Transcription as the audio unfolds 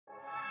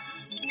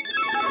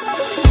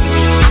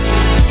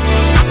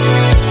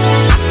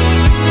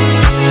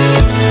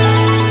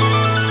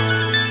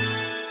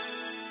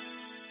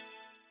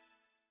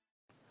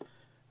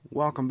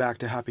Welcome back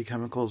to Happy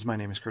Chemicals. My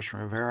name is Christian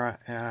Rivera,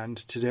 and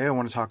today I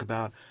want to talk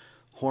about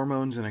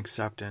hormones and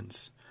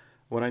acceptance.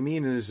 What I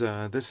mean is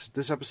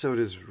this episode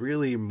is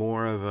really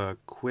more of a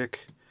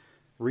quick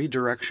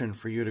redirection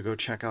for you to go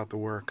check out the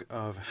work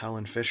of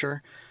Helen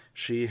Fisher.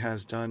 She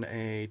has done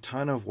a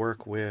ton of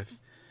work with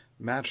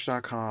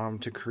Match.com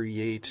to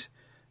create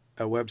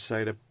a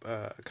website,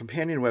 a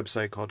companion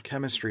website called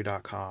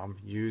Chemistry.com,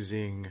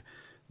 using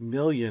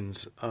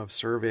millions of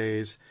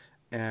surveys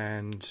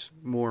and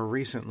more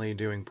recently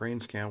doing brain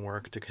scan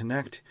work to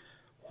connect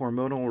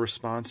hormonal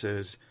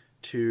responses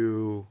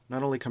to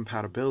not only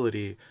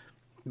compatibility,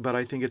 but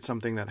I think it's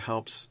something that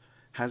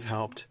has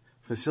helped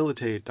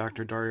facilitate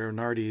Dr. Dario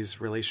Nardi's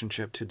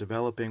relationship to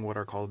developing what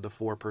are called the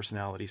 4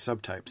 personality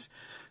subtypes.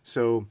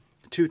 So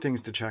 2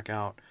 things to check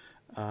out.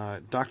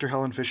 Dr.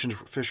 Helen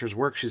Fisher's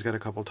work, she's got a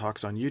couple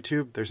talks on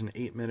YouTube. There's an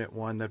 8-minute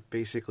one that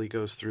basically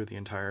goes through the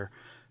entire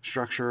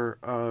structure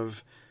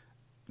of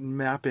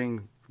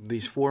mapping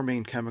these 4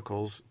 main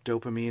chemicals: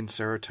 dopamine,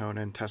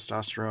 serotonin,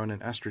 testosterone,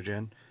 and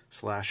estrogen /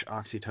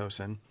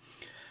 oxytocin.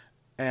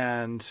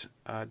 And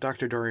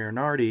Dr. Dario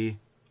Nardi,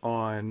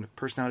 on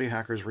Personality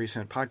Hacker's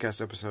recent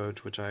podcast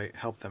episodes, which I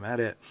helped them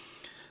edit,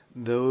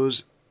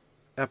 those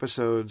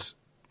episodes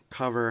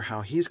cover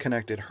how he's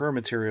connected her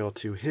material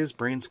to his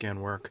brain scan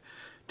work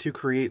to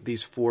create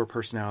these 4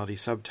 personality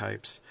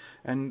subtypes.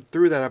 And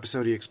through that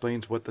episode, he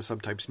explains what the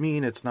subtypes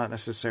mean. It's not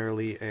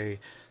necessarily a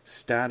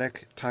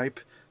static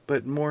type,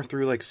 but more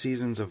through like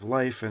seasons of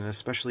life, and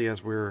especially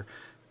as we're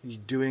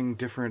doing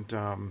different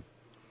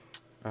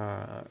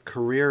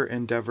career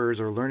endeavors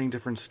or learning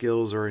different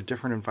skills or in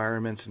different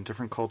environments and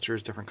different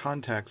cultures, different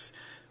contexts,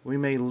 we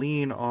may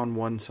lean on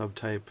one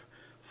subtype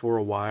for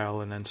a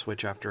while and then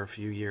switch after a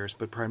few years,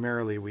 but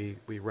primarily we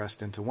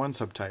rest into one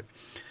subtype.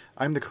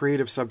 I'm the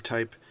creative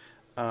subtype,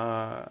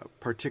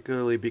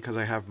 particularly because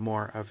I have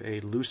more of a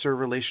looser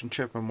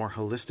relationship, a more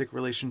holistic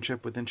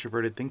relationship with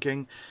introverted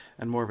thinking,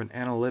 and more of an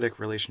analytic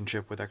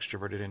relationship with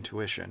extroverted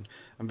intuition.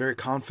 I'm very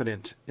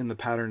confident in the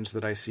patterns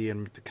that I see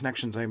and the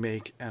connections I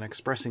make and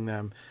expressing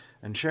them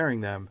and sharing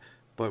them,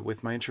 but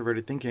with my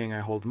introverted thinking, I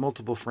hold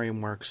multiple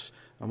frameworks.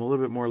 I'm a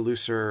little bit more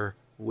looser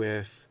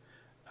with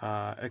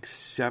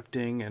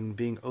accepting and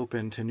being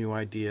open to new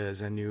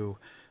ideas and new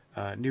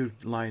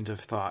lines of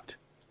thought.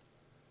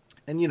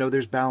 And,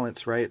 there's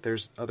balance, right?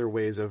 There's other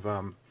ways of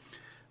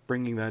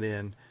bringing that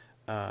in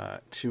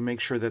to make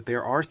sure that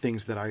there are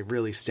things that I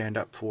really stand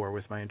up for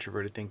with my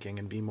introverted thinking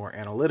and be more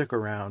analytic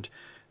around,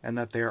 and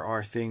that there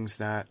are things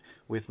that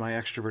with my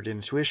extroverted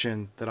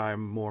intuition that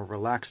I'm more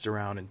relaxed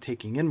around and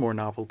taking in more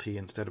novelty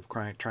instead of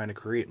trying to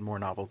create more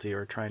novelty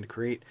or trying to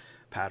create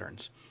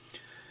patterns.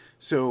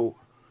 So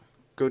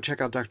go check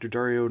out Dr.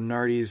 Dario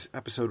Nardi's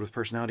episode with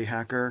Personality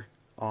Hacker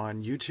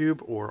on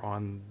YouTube or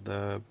on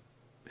the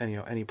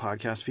any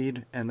podcast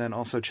feed, and then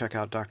also check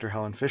out Dr.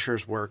 Helen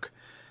Fisher's work.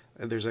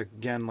 There's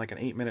again like an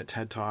 8-minute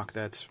TED Talk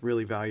that's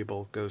really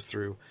valuable, goes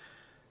through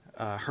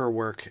her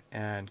work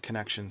and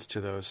connections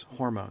to those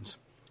hormones.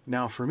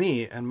 Now for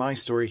me and my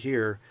story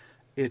here,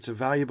 it's a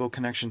valuable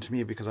connection to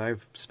me because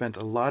I've spent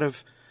a lot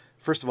of,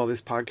 first of all,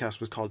 this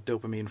podcast was called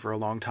Dopamine for a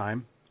long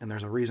time, and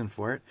there's a reason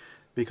for it,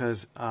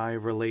 because I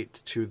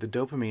relate to the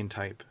dopamine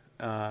type.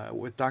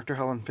 With Dr.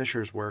 Helen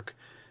Fisher's work,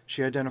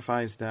 she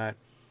identifies that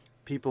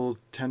people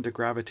tend to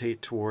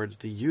gravitate towards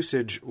the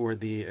usage or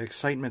the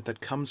excitement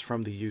that comes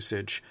from the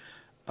usage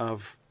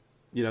of,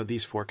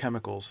 these 4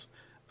 chemicals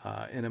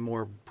in a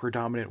more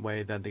predominant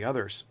way than the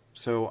others.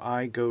 So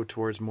I go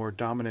towards more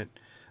dominant,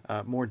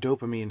 more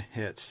dopamine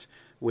hits,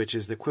 which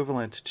is the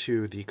equivalent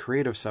to the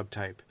creative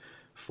subtype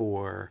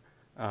for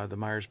the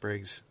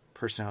Myers-Briggs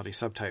personality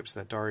subtypes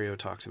that Dario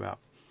talks about.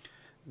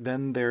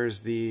 Then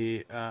there's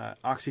the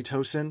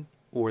oxytocin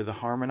or the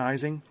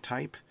harmonizing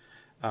type.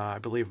 I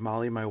believe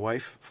Molly, my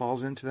wife,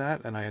 falls into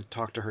that, and I had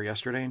talked to her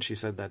yesterday, and she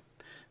said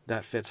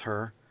that fits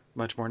her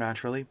much more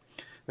naturally.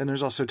 Then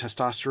there's also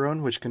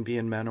testosterone, which can be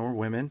in men or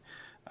women,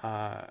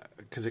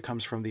 because it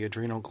comes from the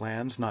adrenal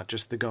glands, not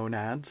just the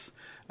gonads,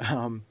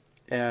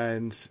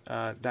 and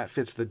that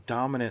fits the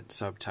dominant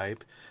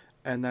subtype.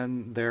 And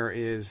then there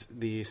is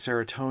the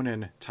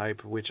serotonin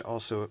type, which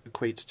also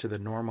equates to the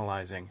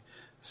normalizing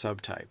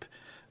subtype.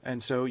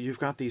 And so you've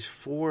got these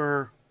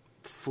 4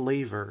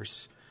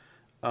 flavors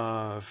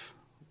of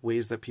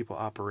ways that people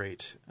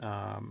operate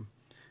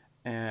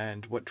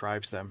and what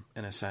drives them,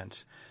 in a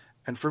sense.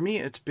 And for me,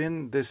 it's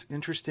been this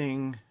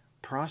interesting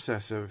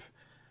process of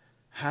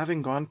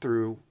having gone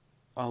through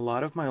a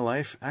lot of my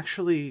life,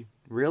 actually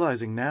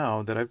realizing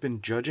now that I've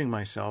been judging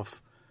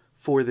myself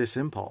for this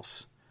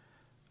impulse.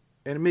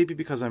 And it may be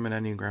because I'm an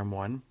Enneagram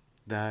 1,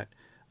 that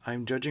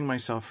I'm judging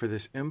myself for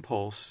this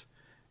impulse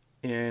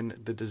in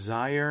the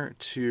desire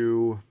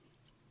to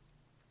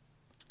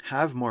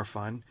have more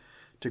fun,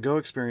 to go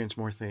experience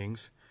more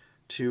things,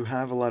 to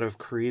have a lot of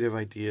creative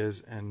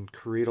ideas and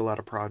create a lot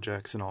of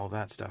projects and all of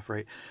that stuff,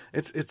 right?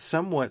 It's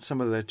somewhat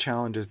some of the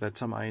challenges that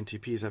some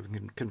INTPs have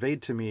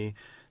conveyed to me,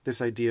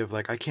 this idea of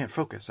like, I can't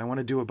focus. I want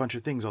to do a bunch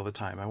of things all the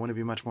time. I want to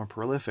be much more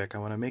prolific. I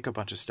want to make a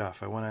bunch of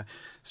stuff. I want to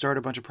start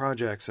a bunch of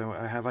projects.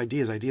 I have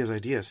ideas.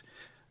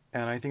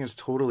 And I think it's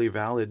totally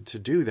valid to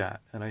do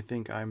that. And I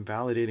think I'm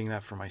validating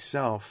that for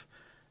myself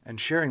and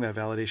sharing that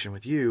validation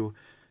with you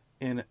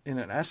in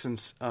an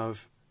essence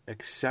of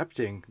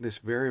accepting this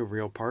very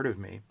real part of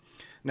me.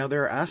 Now,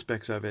 there are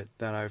aspects of it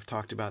that I've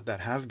talked about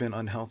that have been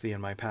unhealthy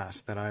in my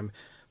past, that I'm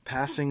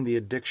passing the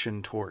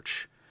addiction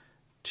torch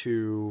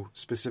to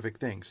specific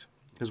things.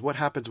 Because what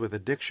happens with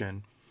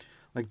addiction,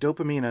 like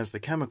dopamine as the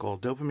chemical,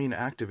 dopamine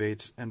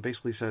activates and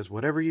basically says,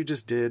 whatever you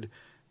just did,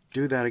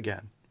 do that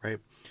again, right?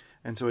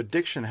 And so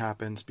addiction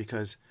happens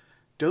because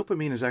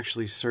dopamine is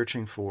actually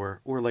searching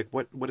for, or like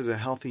what is a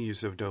healthy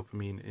use of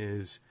dopamine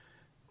is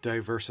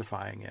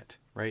diversifying it,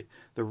 right?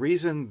 The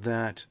reason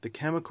that the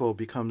chemical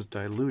becomes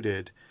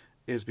diluted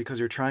is because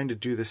you're trying to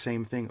do the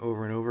same thing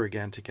over and over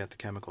again to get the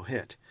chemical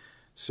hit.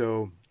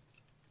 So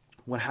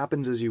what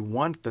happens is you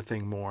want the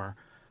thing more,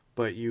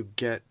 but you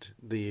get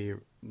the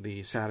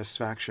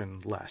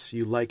satisfaction less.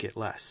 You like it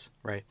less,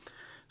 right?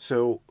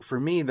 So for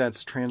me,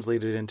 that's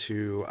translated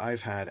into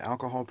I've had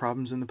alcohol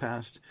problems in the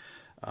past.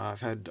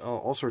 I've had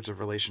all sorts of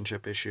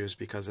relationship issues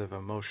because of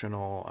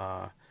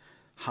emotional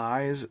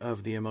highs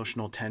of the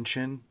emotional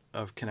tension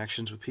of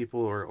connections with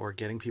people or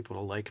getting people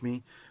to like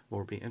me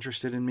or be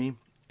interested in me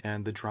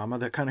and the drama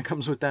that kind of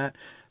comes with that.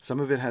 Some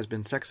of it has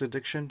been sex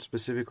addiction,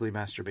 specifically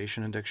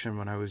masturbation addiction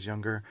when I was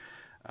younger,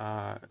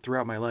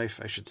 throughout my life,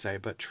 I should say,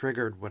 but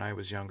triggered when I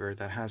was younger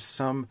that has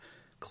some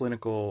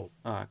clinical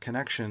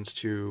connections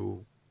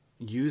to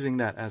using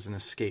that as an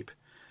escape,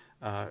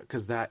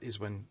 because that is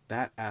when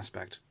that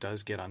aspect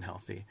does get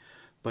unhealthy.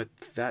 But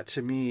that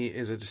to me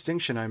is a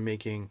distinction I'm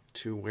making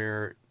to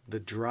where the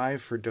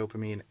drive for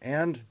dopamine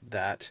and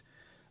that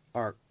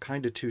are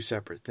kind of two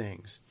separate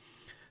things.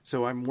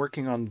 So I'm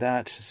working on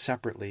that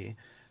separately,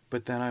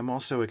 but then I'm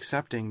also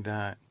accepting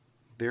that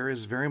there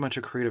is very much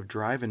a creative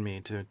drive in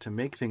me to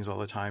make things all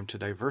the time, to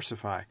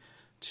diversify,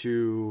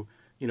 to,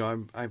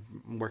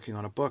 I'm working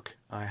on a book.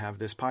 I have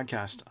this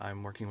podcast.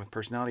 I'm working with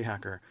Personality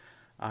Hacker.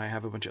 I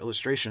have a bunch of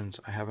illustrations.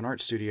 I have an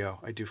art studio.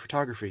 I do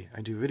photography.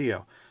 I do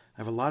video. I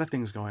have a lot of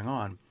things going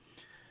on.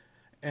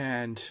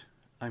 And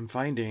I'm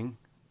finding,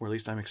 or at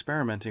least I'm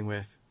experimenting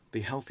with,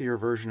 the healthier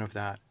version of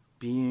that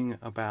being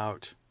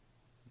about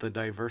the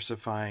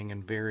diversifying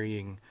and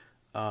varying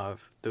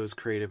of those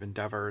creative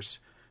endeavors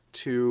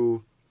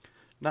to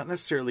not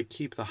necessarily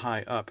keep the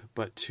high up,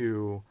 but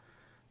to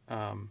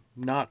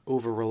not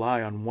over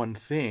rely on one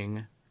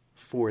thing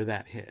for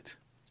that hit.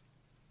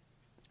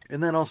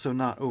 And then also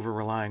not over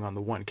relying on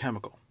the one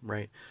chemical,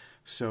 right?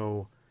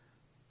 So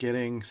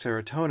getting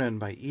serotonin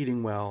by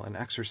eating well and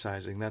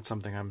exercising, that's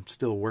something I'm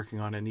still working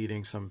on and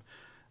needing some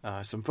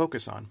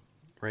focus on,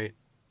 right?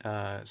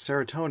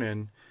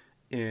 Serotonin,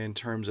 in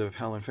terms of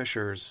Helen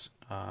Fisher's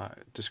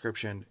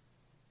description,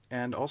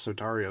 and also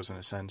Dario's in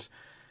a sense,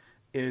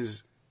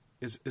 is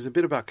a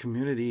bit about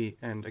community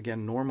and,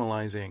 again,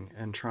 normalizing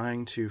and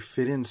trying to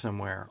fit in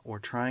somewhere or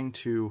trying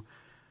to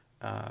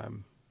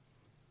kind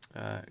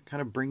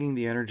of bringing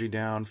the energy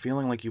down,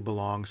 feeling like you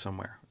belong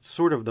somewhere. It's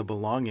sort of the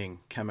belonging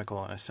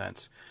chemical in a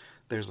sense.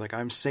 There's like,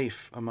 I'm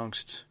safe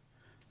amongst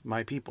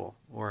my people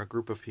or a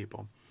group of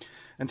people.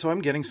 And so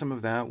I'm getting some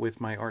of that with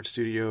my art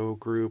studio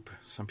group,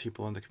 some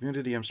people in the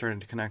community I'm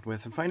starting to connect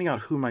with, and finding out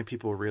who my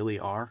people really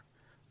are,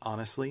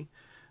 honestly,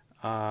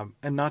 and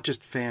not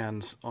just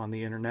fans on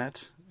the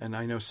internet. And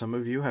I know some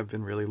of you have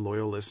been really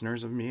loyal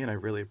listeners of me, and I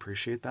really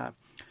appreciate that.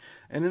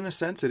 And in a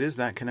sense, it is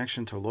that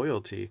connection to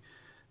loyalty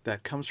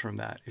that comes from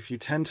that. If you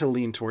tend to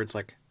lean towards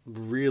like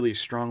really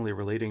strongly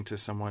relating to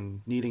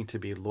someone needing to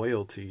be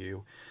loyal to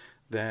you,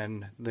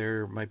 then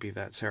there might be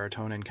that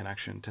serotonin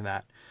connection to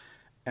that.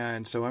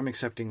 And so I'm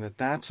accepting that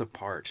that's a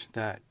part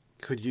that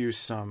could use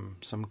some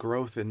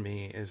growth in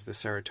me, is the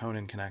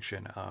serotonin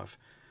connection of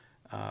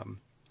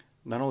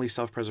not only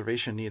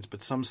self-preservation needs,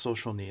 but some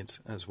social needs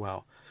as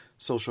well.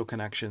 Social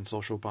connection,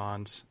 social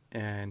bonds,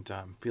 and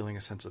feeling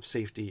a sense of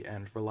safety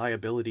and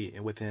reliability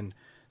within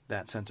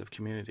that sense of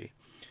community.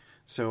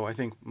 So I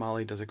think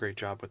Molly does a great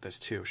job with this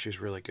too. She's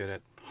really good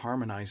at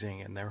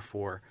harmonizing and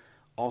therefore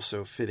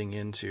also fitting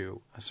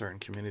into a certain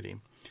community.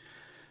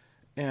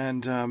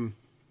 And,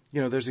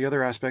 there's the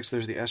other aspects.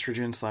 There's the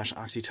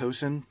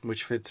estrogen/oxytocin,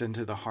 which fits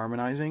into the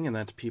harmonizing, and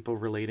that's people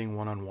relating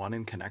one-on-one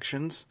in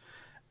connections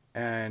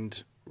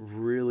and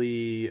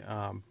really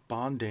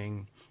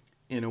bonding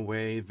in a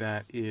way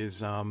that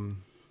is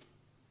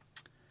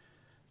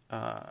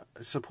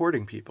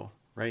supporting people,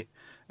 right?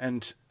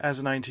 And as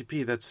an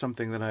INTP, that's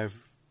something that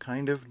I've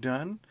kind of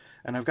done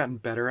and I've gotten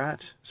better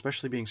at,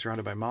 especially being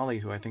surrounded by Molly,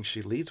 who I think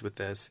she leads with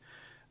this.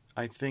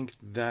 I think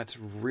that's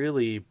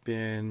really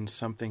been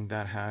something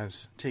that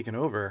has taken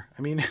over.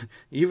 I mean,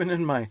 even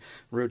in my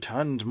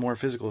rotund, more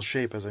physical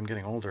shape as I'm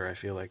getting older, I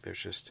feel like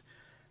there's just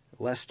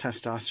less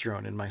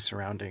testosterone in my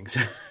surroundings.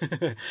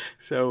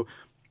 So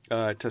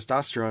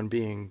testosterone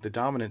being the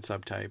dominant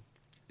subtype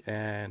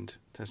and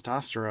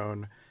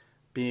testosterone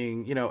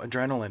being,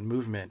 adrenaline,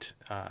 movement,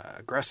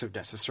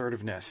 aggressiveness,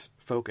 assertiveness,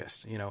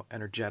 focused,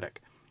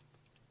 energetic.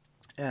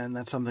 And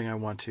that's something I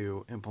want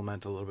to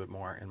implement a little bit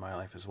more in my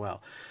life as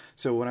well.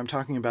 So when I'm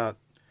talking about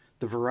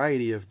the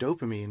variety of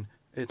dopamine,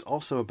 it's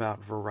also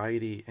about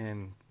variety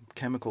in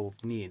chemical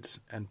needs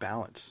and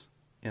balance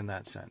in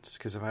that sense.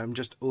 Because if I'm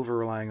just over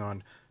relying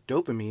on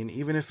dopamine,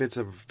 even if it's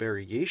a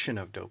variation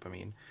of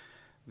dopamine,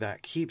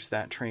 that keeps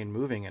that train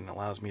moving and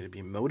allows me to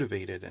be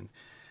motivated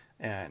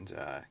and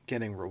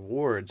getting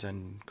rewards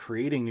and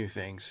creating new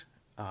things.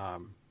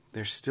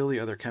 There's still the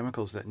other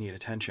chemicals that need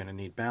attention and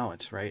need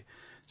balance, right?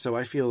 So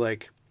I feel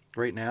like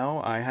right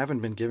now I haven't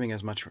been giving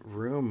as much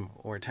room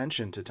or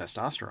attention to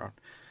testosterone,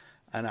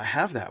 and I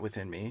have that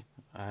within me.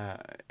 I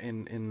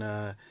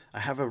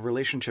have a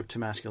relationship to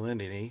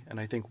masculinity, and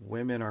I think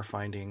women are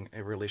finding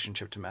a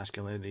relationship to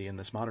masculinity in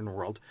this modern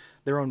world,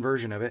 their own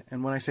version of it.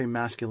 And when I say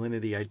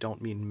masculinity, I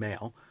don't mean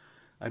male.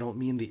 I don't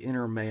mean the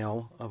inner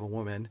male of a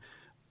woman.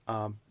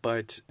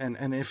 But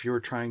if you're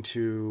trying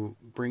to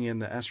bring in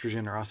the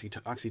estrogen or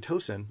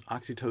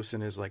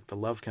oxytocin is like the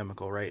love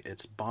chemical, right?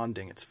 It's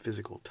bonding, it's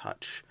physical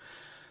touch.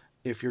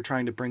 If you're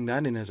trying to bring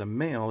that in as a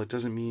male, it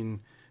doesn't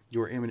mean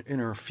you're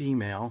inner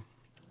female,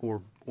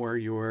 or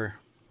you're,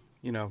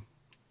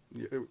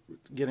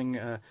 getting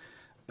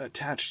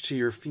attached to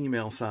your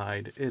female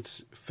side.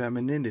 It's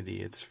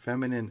femininity, it's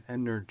feminine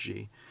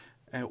energy,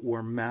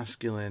 or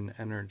masculine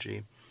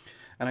energy.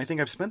 And I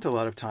think I've spent a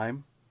lot of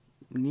time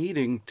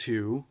needing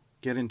to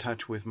get in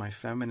touch with my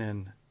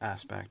feminine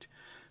aspect,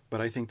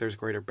 but I think there's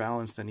greater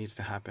balance that needs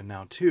to happen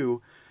now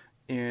too,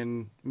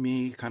 in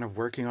me kind of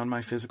working on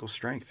my physical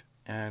strength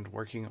and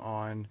working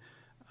on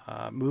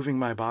moving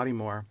my body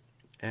more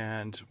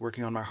and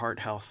working on my heart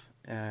health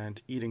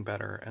and eating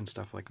better and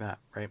stuff like that,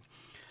 right?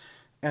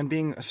 And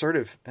being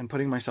assertive and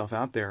putting myself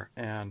out there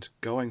and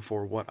going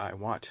for what I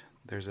want.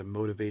 There's a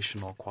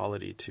motivational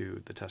quality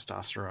to the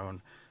testosterone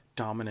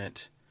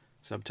dominant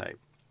subtype.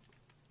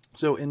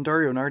 So in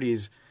Dario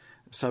Nardi's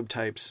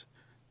subtypes,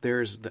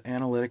 there's the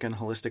analytic and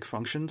holistic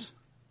functions,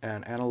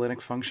 and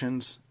analytic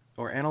functions,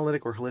 or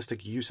analytic or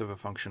holistic use of a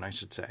function, I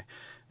should say.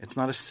 It's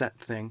not a set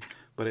thing,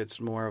 but it's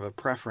more of a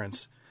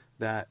preference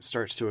that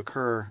starts to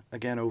occur,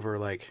 again, over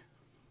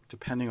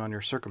depending on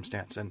your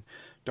circumstance. And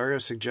Dario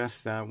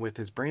suggests that with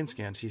his brain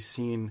scans, he's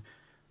seen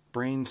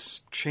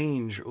brains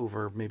change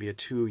over maybe a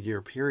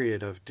 2-year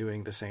period of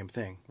doing the same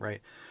thing,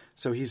 right?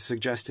 So he's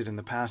suggested in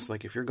the past,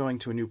 if you're going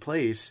to a new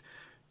place,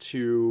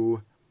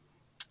 to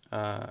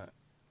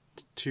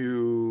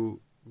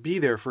be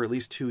there for at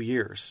least 2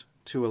 years,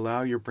 to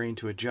allow your brain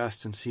to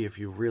adjust and see if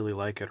you really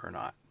like it or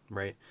not,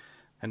 right?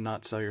 And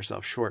not sell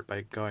yourself short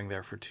by going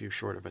there for too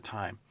short of a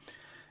time.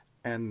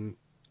 And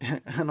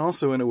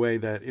also in a way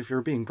that if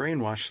you're being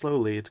brainwashed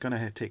slowly, it's going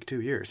to take 2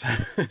 years.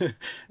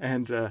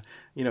 And,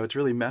 it's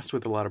really messed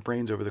with a lot of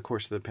brains over the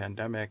course of the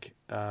pandemic,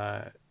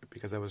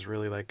 because that was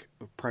really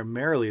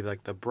primarily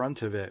the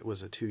brunt of it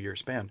was a 2-year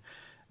span.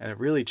 And it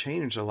really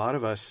changed a lot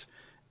of us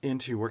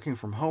into working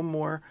from home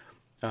more,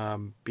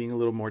 being a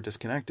little more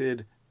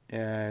disconnected,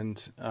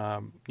 and,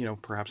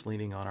 perhaps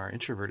leaning on our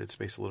introverted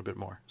space a little bit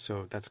more.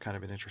 So that's kind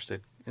of an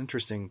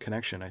interesting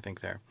connection, I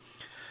think, there.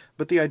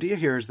 But the idea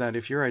here is that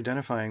if you're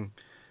identifying,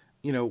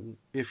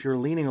 if you're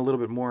leaning a little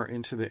bit more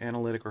into the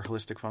analytic or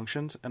holistic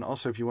functions, and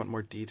also if you want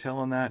more detail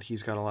on that,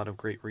 he's got a lot of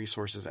great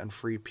resources and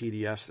free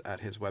PDFs at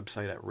his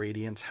website at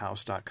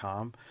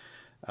radiancehouse.com.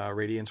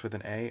 Radiance with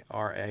an A,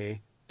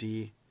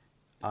 RADIANCE,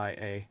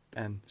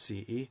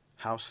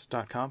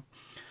 house.com.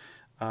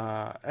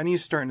 And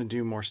he's starting to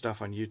do more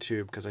stuff on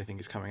YouTube because I think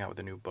he's coming out with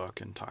a new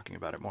book and talking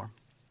about it more.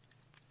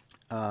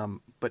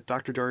 But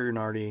Dr. Dario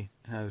Nardi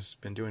has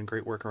been doing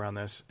great work around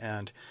this,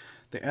 and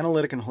the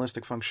analytic and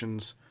holistic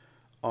functions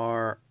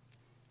are,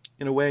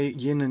 in a way,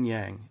 yin and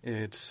yang.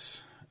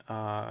 It's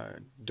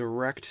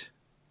direct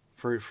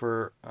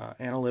for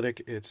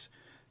analytic. It's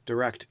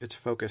direct. It's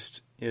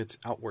focused. It's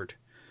outward.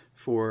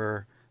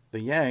 For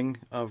the yang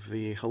of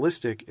the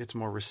holistic, it's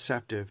more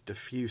receptive,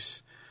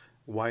 diffuse,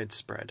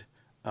 widespread,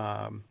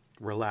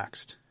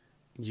 relaxed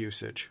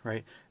usage,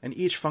 right? And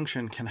each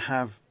function can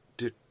have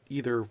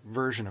either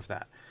version of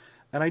that.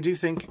 And I do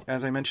think,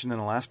 as I mentioned in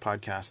the last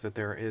podcast, that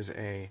there is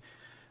a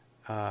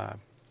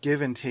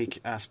give and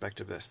take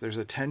aspect of this. There's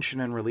a tension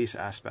and release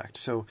aspect.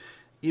 So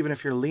even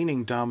if you're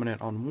leaning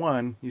dominant on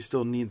one, you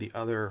still need the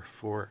other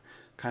for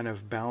kind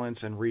of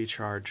balance and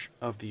recharge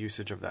of the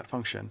usage of that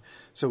function.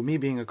 So me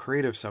being a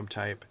creative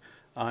subtype,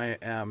 I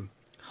am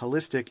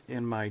holistic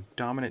in my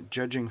dominant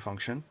judging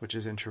function, which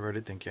is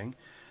introverted thinking,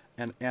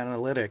 and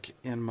analytic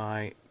in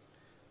my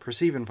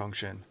perceiving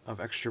function of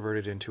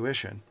extroverted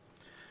intuition.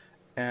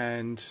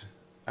 And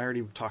I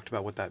already talked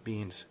about what that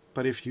means.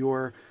 But if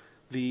you're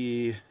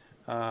the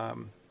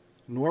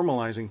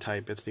normalizing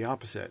type, it's the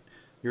opposite.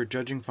 Your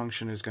judging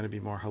function is going to be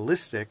more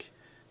holistic,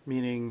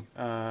 meaning,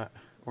 I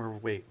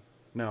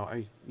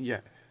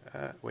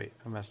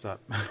messed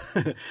up.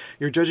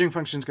 Your judging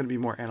function is going to be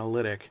more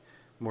analytic,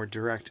 more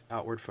direct,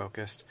 outward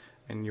focused,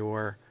 and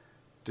your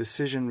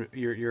decision,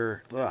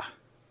 all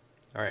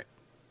right,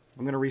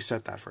 I'm going to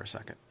reset that for a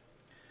second.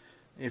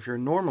 If you're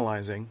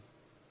normalizing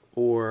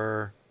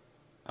or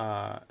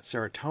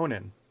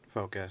serotonin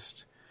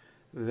focused,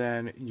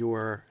 then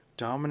your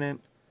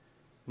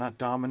not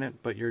dominant,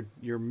 but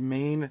your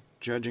main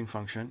judging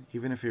function,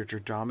 even if it's your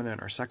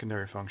dominant or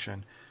secondary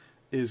function,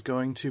 is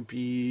going to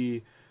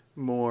be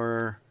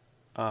more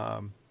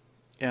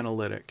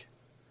analytic.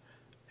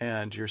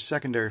 And your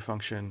secondary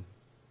function,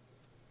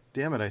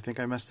 damn it, I think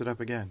I messed it up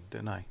again,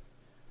 didn't I?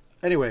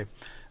 Anyway,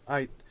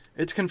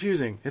 it's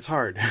confusing. It's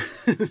hard.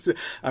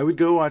 I would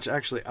go watch,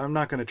 actually, I'm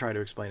not going to try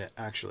to explain it,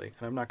 actually,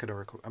 and I'm not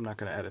going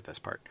to edit this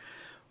part.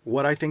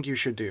 What I think you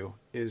should do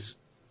is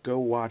go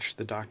watch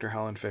the Dr.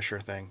 Helen Fisher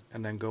thing,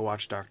 and then go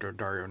watch Dr.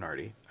 Dario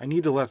Nardi. I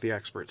need to let the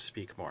experts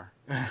speak more,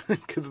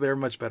 because they're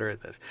much better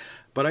at this.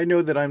 But I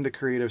know that I'm the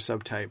creative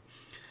subtype,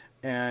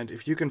 and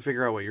if you can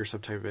figure out what your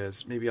subtype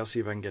is, maybe I'll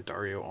see if I can get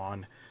Dario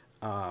on.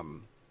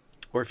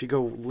 Or if you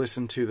go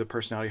listen to the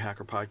Personality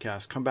Hacker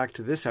podcast, come back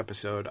to this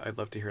episode. I'd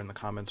love to hear in the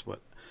comments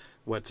what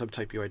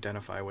subtype you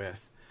identify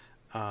with.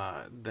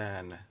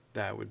 Then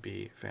that would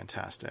be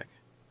fantastic.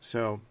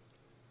 So,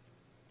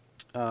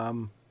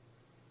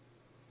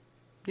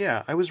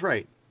 yeah, I was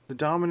right. The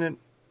dominant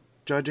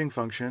judging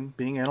function,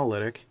 being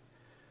analytic,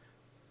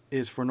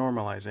 is for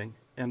normalizing.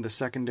 And the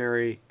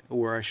secondary,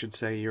 or I should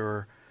say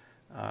your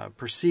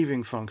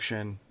perceiving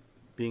function,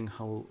 being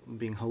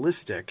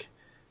holistic,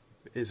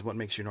 is what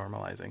makes you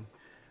normalizing.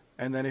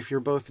 And then if you're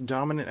both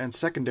dominant and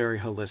secondary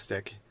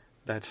holistic,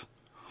 that's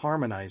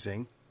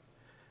harmonizing.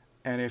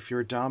 And if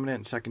you're dominant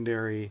and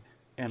secondary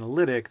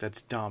analytic,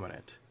 that's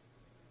dominant.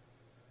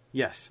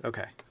 Yes,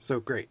 okay.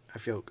 So great. I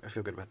feel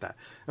good about that.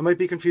 It might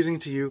be confusing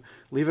to you.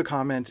 Leave a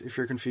comment if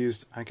you're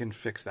confused. I can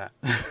fix that.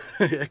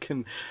 I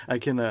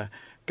can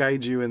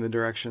guide you in the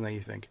direction that you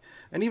think.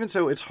 And even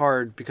so, it's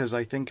hard because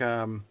I think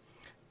I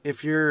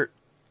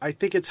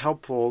think it's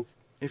helpful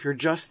if you're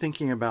just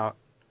thinking about,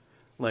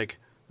 like,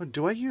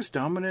 do I use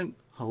dominant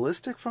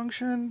holistic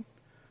function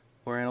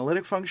or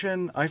analytic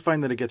function? I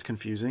find that it gets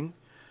confusing.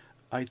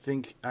 I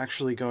think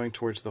actually going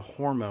towards the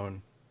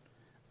hormone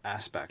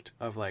aspect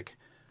of, like,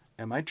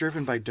 am I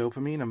driven by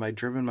dopamine? Am I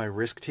driven by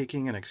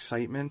risk-taking and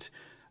excitement,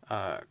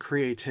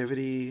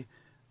 creativity,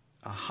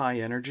 high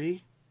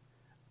energy?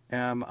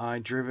 Am I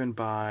driven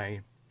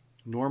by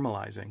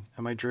normalizing?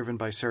 Am I driven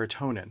by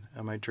serotonin?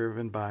 Am I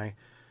driven by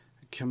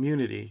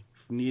community,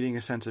 needing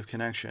a sense of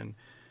connection,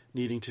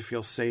 needing to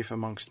feel safe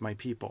amongst my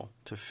people,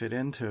 to fit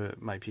into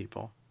my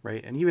people,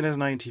 right? And even as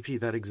an INTP,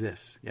 that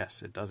exists.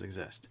 Yes, it does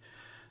exist.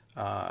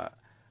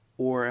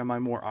 Or am I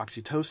more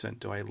oxytocin?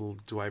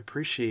 Do I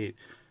appreciate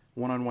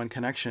one-on-one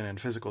connection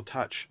and physical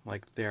touch?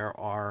 Like, there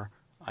are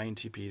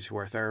INTPs who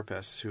are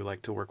therapists who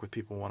like to work with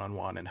people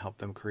one-on-one and help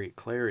them create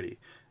clarity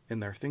in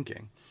their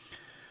thinking.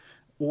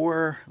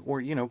 Or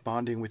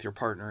bonding with your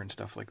partner and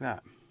stuff like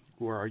that.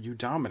 Or are you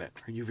dominant?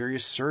 Are you very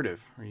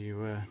assertive? Are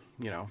you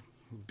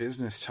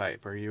business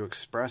type? Are you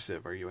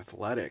expressive? Are you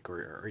athletic?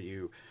 Or are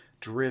you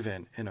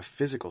driven in a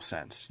physical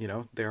sense?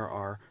 There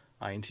are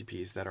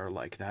INTPs that are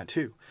like that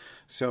too.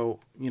 So,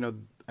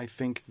 I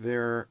think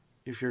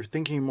if you're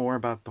thinking more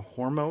about the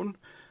hormone,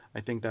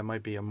 I think that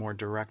might be a more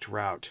direct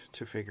route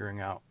to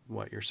figuring out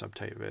what your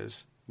subtype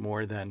is,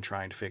 more than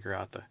trying to figure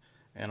out the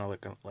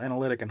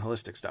analytic and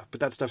holistic stuff.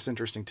 But that stuff's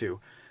interesting too,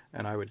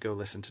 and I would go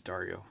listen to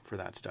Dario for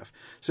that stuff.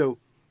 So,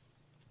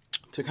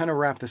 to kind of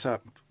wrap this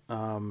up,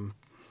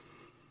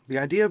 the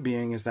idea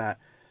being is that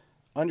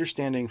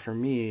understanding for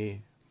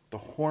me the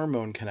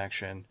hormone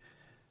connection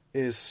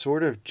is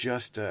sort of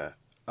just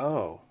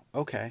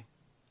okay,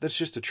 that's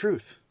just the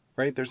truth,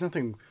 right? There's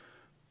nothing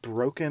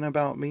broken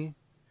about me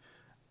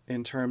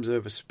in terms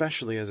of,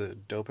 especially as a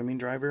dopamine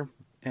driver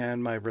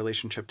and my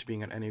relationship to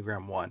being an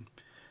Enneagram 1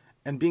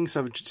 and being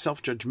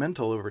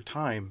self-judgmental over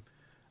time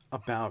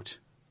about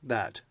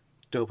that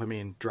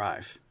dopamine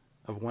drive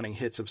of wanting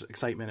hits of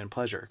excitement and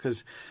pleasure.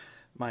 Because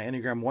my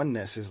Enneagram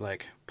 1-ness is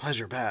like,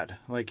 pleasure bad.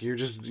 Like, you're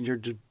just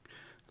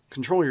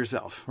control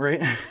yourself,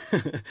 right?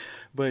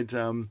 But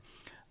I'm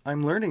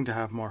learning to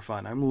have more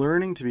fun. I'm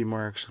learning to be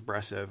more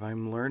expressive.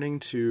 I'm learning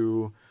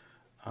to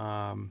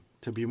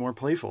be more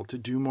playful, to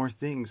do more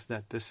things,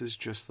 that this is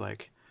just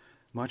like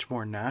much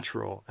more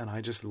natural. And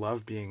I just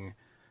love being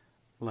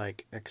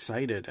like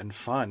excited and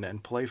fun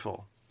and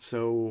playful.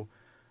 So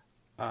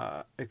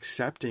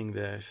accepting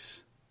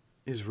this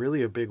is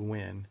really a big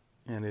win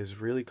and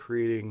is really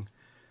creating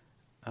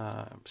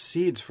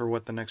seeds for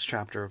what the next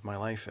chapter of my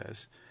life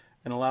is,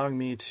 and allowing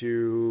me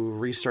to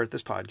restart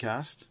this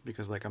podcast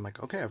because, like, I'm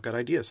like, okay, I've got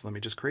ideas. Let me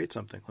just create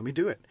something. Let me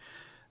do it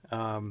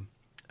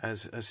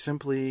as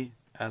simply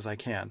as I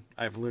can.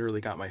 I've literally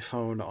got my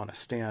phone on a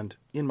stand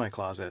in my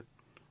closet,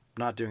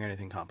 not doing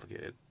anything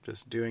complicated,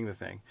 just doing the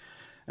thing,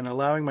 and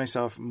allowing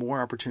myself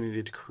more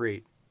opportunity to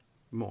create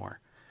more.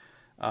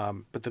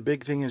 But the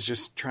big thing is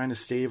just trying to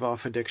stave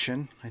off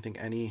addiction. I think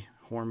any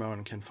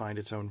hormone can find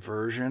its own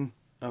version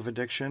of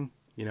addiction.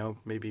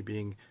 Maybe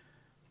being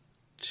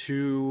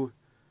too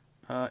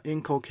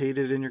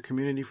inculcated in your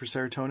community for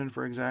serotonin,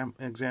 for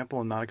example,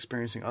 and not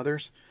experiencing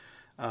others.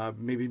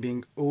 Maybe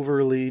being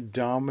overly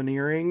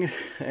domineering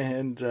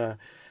and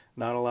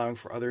not allowing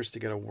for others to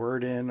get a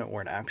word in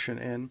or an action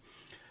in.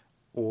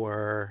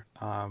 Or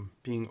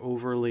being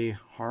overly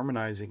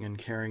harmonizing and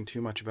caring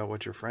too much about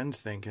what your friends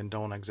think and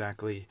don't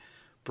exactly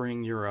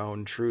bring your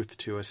own truth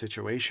to a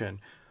situation.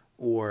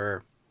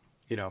 Or,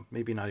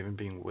 maybe not even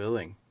being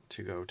willing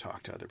to go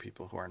talk to other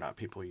people who are not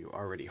people you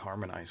already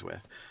harmonize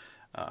with,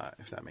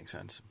 if that makes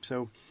sense.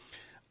 So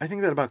I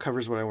think that about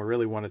covers what I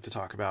really wanted to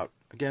talk about.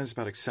 Again, it's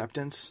about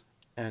acceptance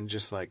and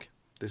just like,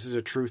 this is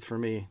a truth for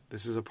me.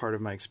 This is a part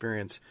of my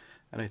experience.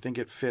 And I think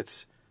it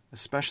fits,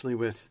 especially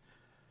with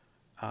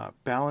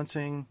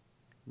balancing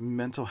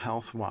mental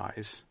health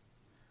wise,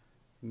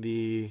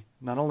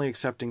 not only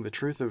accepting the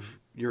truth of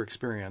your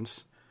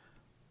experience,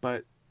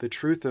 but the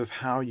truth of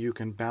how you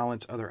can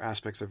balance other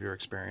aspects of your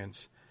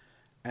experience.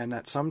 And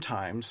that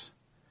sometimes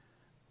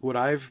what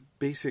I've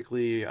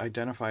basically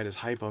identified as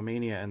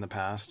hypomania in the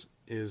past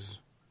is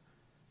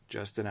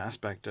just an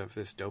aspect of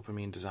this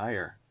dopamine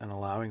desire, and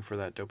allowing for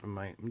that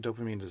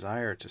dopamine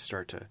desire to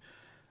start to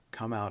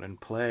come out and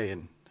play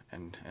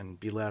and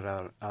be let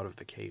out of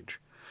the cage.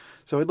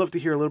 So I'd love to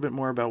hear a little bit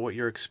more about what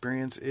your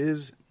experience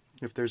is.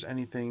 If there's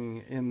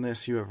anything in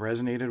this you have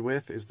resonated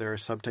with, is there a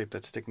subtype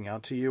that's sticking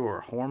out to you or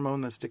a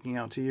hormone that's sticking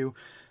out to you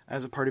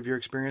as a part of your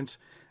experience?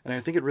 And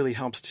I think it really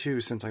helps too,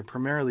 since I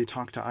primarily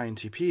talk to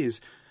INTPs,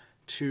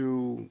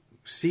 to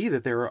see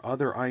that there are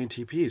other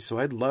INTPs. So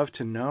I'd love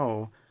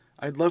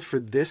for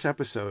this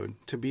episode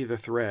to be the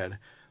thread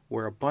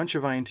where a bunch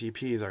of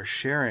INTPs are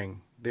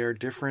sharing their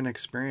different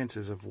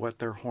experiences of what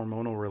their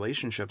hormonal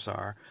relationships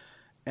are,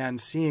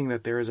 and seeing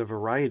that there is a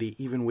variety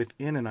even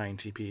within an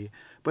INTP,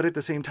 but at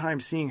the same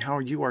time seeing how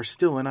you are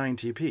still an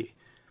INTP,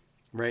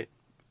 right?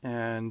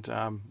 And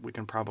we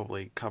can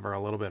probably cover a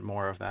little bit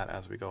more of that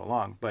as we go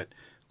along. But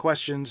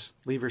questions,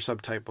 leave your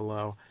subtype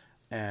below,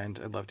 and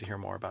I'd love to hear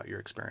more about your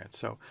experience.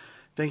 So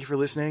thank you for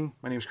listening.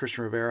 My name is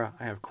Christian Rivera.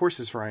 I have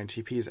courses for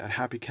INTPs at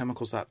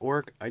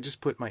happychemicals.org. I just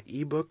put my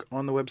ebook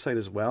on the website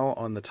as well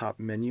on the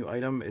top menu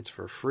item. It's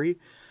for free.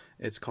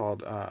 It's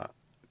called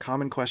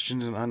Common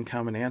Questions and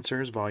Uncommon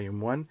Answers, Volume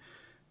 1.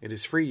 It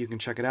is free. You can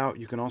check it out.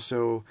 You can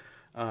also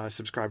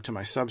subscribe to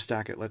my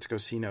Substack at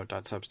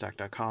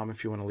letsgocnote.substack.com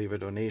if you want to leave a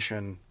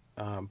donation.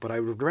 But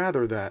I would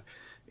rather that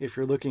if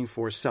you're looking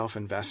for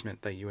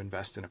self-investment, that you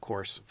invest in a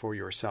course for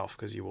yourself,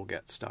 because you will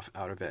get stuff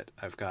out of it.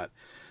 I've got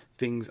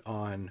things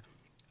on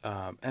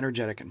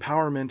energetic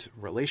empowerment,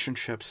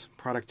 relationships,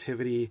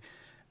 productivity,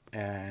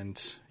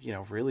 and,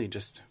 really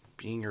just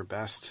being your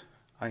best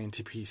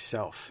INTP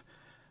self.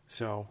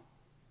 So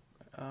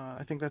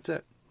I think that's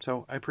it.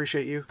 So I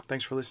appreciate you.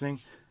 Thanks for listening,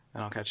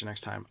 and I'll catch you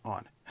next time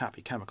on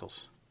Happy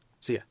Chemicals.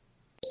 See ya.